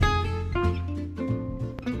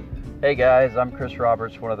Hey guys, I'm Chris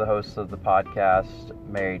Roberts, one of the hosts of the podcast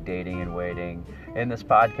Married, Dating, and Waiting. In this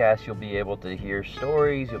podcast, you'll be able to hear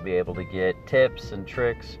stories, you'll be able to get tips and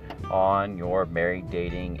tricks on your married,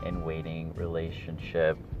 dating, and waiting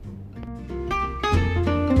relationship.